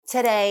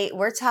Today,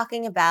 we're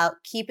talking about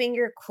keeping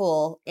your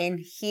cool in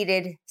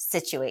heated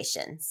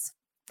situations.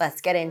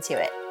 Let's get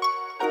into it.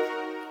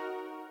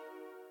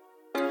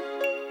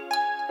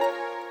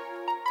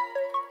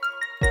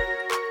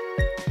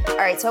 All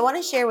right, so I want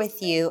to share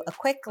with you a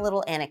quick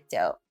little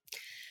anecdote.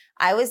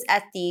 I was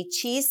at the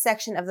cheese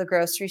section of the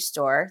grocery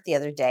store the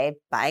other day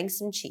buying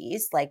some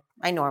cheese like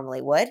I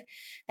normally would.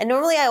 And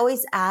normally I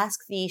always ask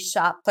the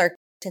shop clerk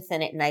to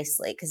thin it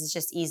nicely because it's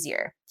just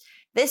easier.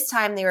 This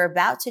time they were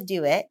about to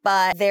do it,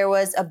 but there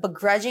was a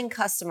begrudging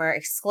customer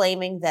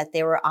exclaiming that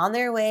they were on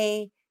their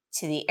way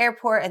to the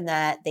airport and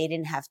that they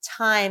didn't have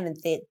time and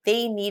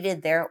they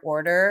needed their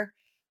order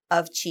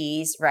of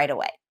cheese right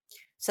away.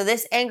 So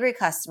this angry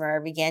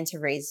customer began to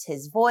raise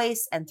his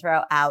voice and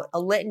throw out a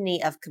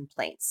litany of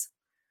complaints.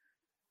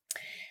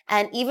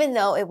 And even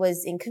though it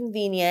was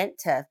inconvenient,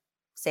 to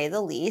say the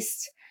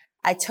least,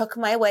 I took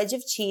my wedge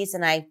of cheese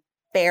and I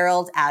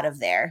barreled out of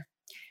there.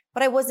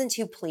 But I wasn't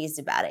too pleased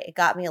about it. It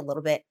got me a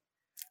little bit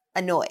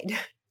annoyed.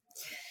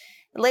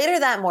 Later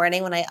that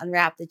morning, when I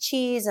unwrapped the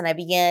cheese and I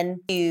began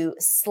to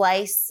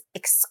slice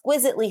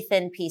exquisitely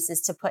thin pieces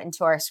to put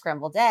into our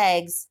scrambled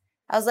eggs,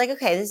 I was like,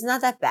 okay, this is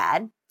not that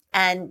bad.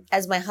 And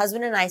as my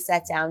husband and I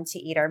sat down to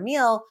eat our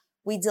meal,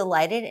 we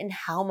delighted in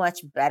how much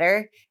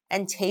better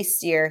and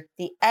tastier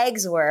the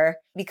eggs were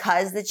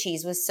because the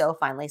cheese was so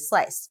finely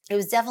sliced. It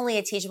was definitely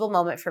a teachable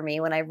moment for me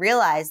when I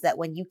realized that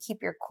when you keep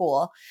your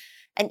cool,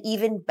 an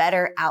even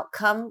better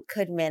outcome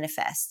could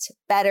manifest,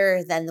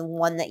 better than the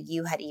one that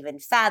you had even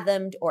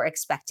fathomed or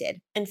expected.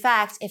 In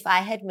fact, if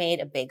I had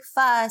made a big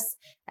fuss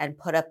and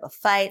put up a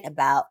fight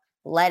about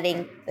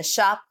letting the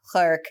shop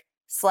clerk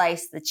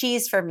slice the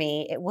cheese for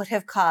me, it would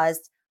have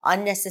caused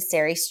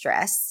unnecessary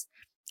stress,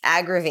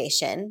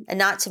 aggravation, and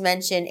not to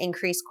mention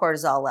increased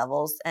cortisol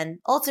levels and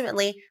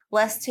ultimately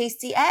less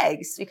tasty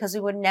eggs because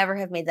we would never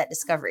have made that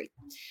discovery.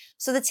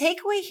 So the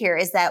takeaway here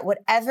is that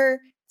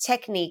whatever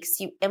techniques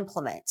you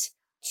implement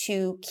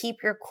to keep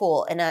your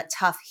cool in a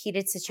tough,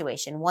 heated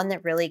situation, one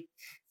that really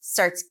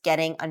starts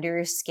getting under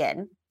your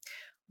skin,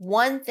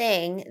 one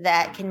thing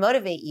that can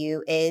motivate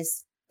you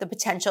is the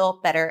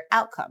potential better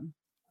outcome.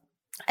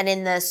 And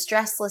in the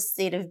stressless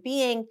state of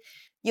being,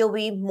 you'll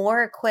be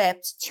more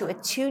equipped to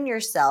attune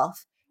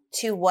yourself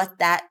to what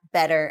that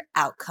better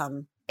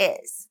outcome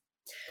is.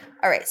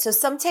 All right, so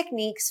some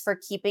techniques for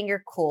keeping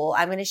your cool.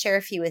 I'm going to share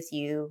a few with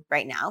you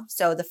right now.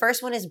 So the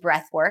first one is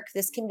breath work.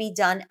 This can be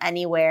done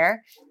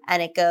anywhere,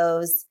 and it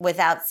goes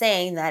without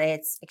saying that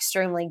it's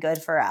extremely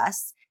good for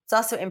us. It's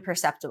also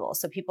imperceptible,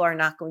 so people are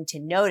not going to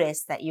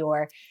notice that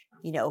you're,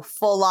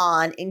 full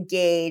on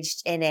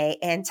engaged in a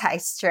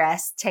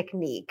anti-stress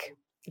technique.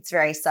 It's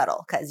very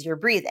subtle because you're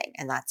breathing,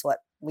 and that's what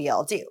we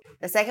all do.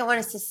 The second one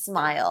is to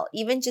smile,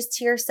 even just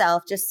to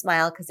yourself, just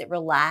smile because it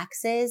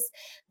relaxes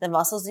the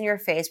muscles in your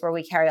face where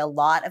we carry a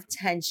lot of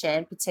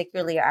tension,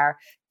 particularly our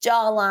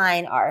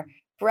jawline, our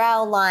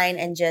brow line,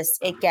 and just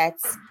it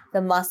gets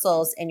the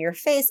muscles in your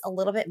face a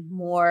little bit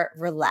more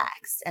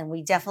relaxed. And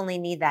we definitely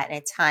need that in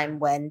a time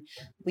when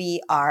we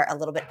are a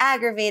little bit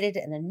aggravated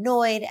and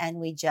annoyed and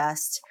we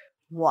just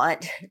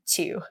want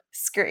to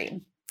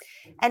scream.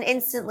 And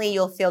instantly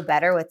you'll feel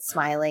better with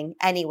smiling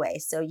anyway.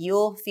 So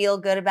you'll feel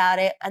good about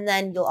it. And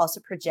then you'll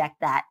also project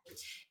that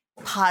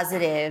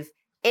positive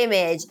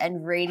image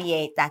and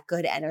radiate that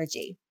good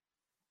energy.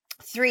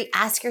 3,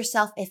 ask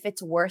yourself if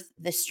it's worth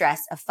the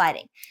stress of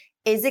fighting.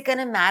 Is it going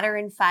to matter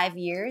in 5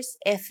 years?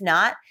 If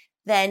not,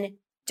 then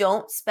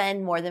don't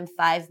spend more than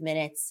 5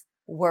 minutes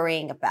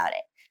worrying about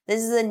it.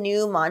 This is a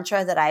new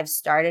mantra that I've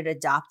started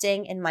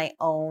adopting in my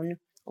own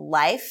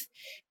life,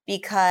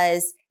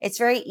 because it's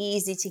very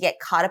easy to get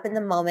caught up in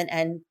the moment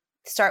and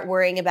start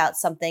worrying about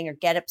something or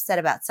get upset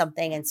about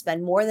something and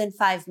spend more than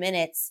 5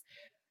 minutes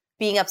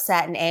being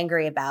upset and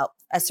angry about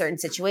a certain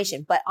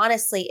situation. But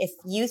honestly, if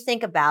you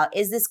think about,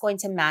 is this going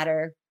to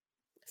matter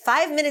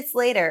 5 minutes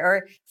later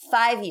or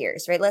 5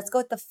 years, right? Let's go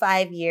with the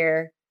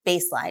 5-year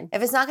baseline.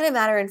 If it's not going to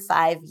matter in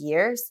 5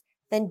 years,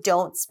 then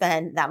don't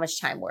spend that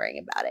much time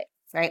worrying about it.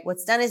 Right?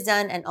 What's done is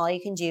done, and all you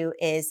can do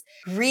is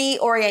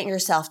reorient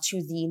yourself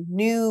to the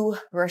new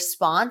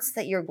response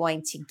that you're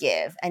going to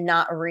give and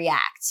not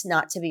react,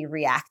 not to be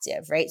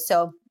reactive, right?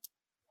 So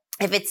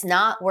if it's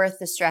not worth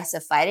the stress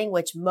of fighting,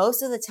 which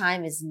most of the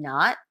time is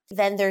not,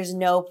 then there's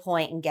no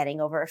point in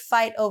getting over a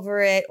fight over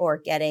it or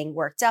getting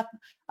worked up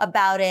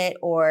about it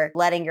or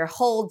letting your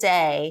whole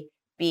day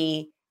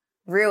be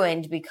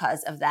ruined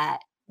because of that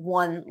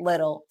one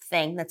little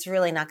thing that's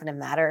really not going to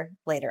matter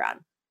later on.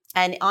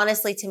 And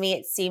honestly, to me,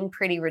 it seemed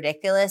pretty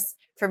ridiculous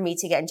for me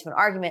to get into an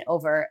argument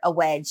over a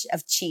wedge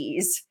of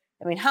cheese.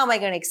 I mean, how am I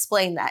going to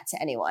explain that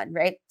to anyone,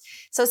 right?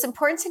 So it's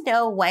important to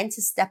know when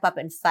to step up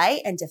and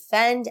fight and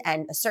defend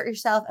and assert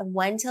yourself and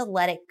when to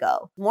let it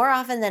go. More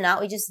often than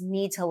not, we just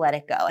need to let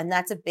it go. And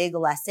that's a big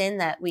lesson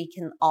that we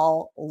can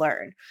all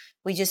learn.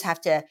 We just have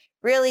to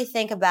really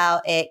think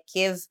about it,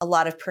 give a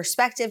lot of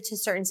perspective to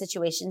certain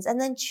situations, and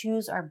then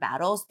choose our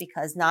battles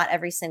because not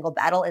every single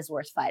battle is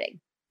worth fighting.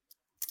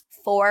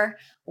 4,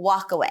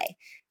 walk away.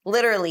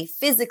 literally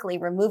physically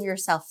remove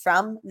yourself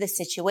from the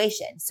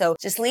situation. So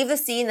just leave the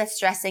scene that's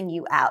stressing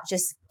you out.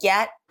 Just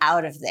get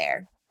out of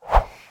there.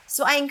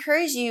 So I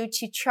encourage you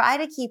to try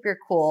to keep your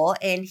cool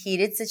in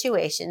heated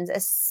situations,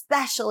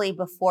 especially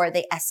before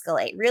they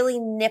escalate. Really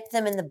nip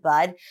them in the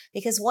bud,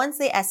 because once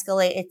they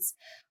escalate, it's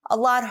a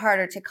lot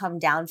harder to come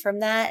down from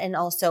that. And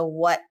also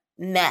what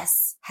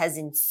mess has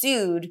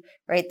ensued,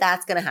 right?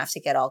 That's going to have to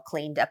get all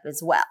cleaned up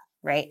as well,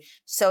 right?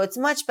 So it's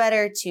much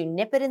better to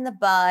nip it in the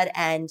bud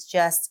and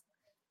just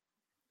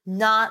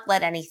not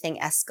let anything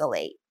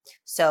escalate.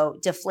 So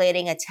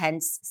deflating a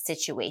tense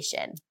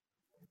situation.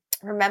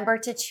 Remember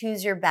to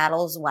choose your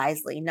battles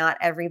wisely. Not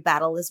every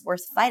battle is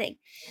worth fighting.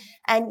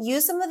 And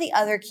use some of the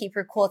other keep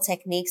your cool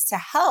techniques to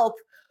help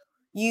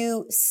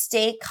you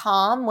stay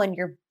calm when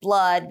your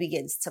blood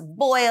begins to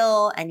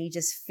boil and you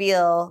just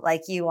feel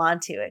like you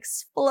want to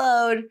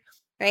explode,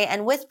 right?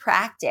 And with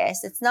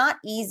practice, it's not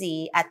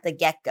easy at the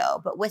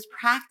get-go, but with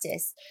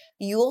practice,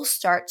 you'll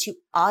start to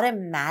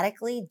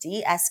automatically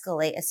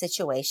de-escalate a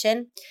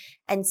situation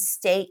and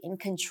stay in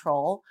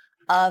control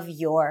of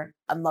your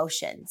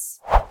emotions.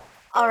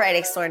 All right,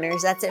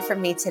 Explorers, that's it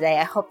from me today.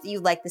 I hope that you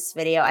liked this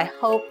video. I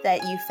hope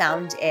that you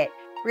found it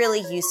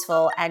really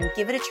useful, and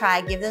give it a try.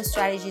 Give those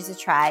strategies a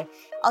try.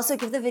 Also,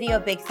 give the video a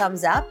big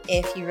thumbs up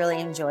if you really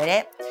enjoyed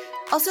it.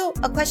 Also,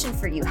 a question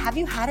for you. Have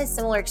you had a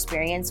similar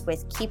experience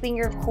with keeping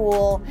your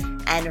cool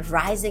and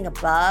rising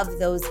above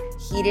those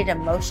heated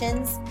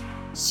emotions?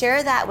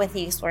 Share that with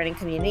the Exploring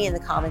community in the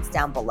comments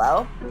down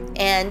below.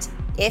 And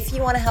if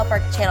you want to help our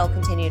channel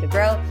continue to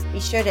grow, be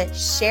sure to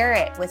share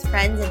it with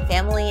friends and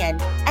family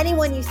and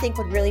anyone you think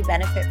would really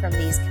benefit from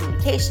these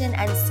communication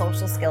and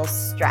social skills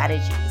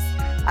strategies.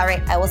 All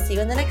right, I will see you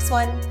in the next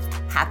one.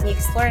 Happy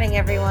exploring,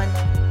 everyone.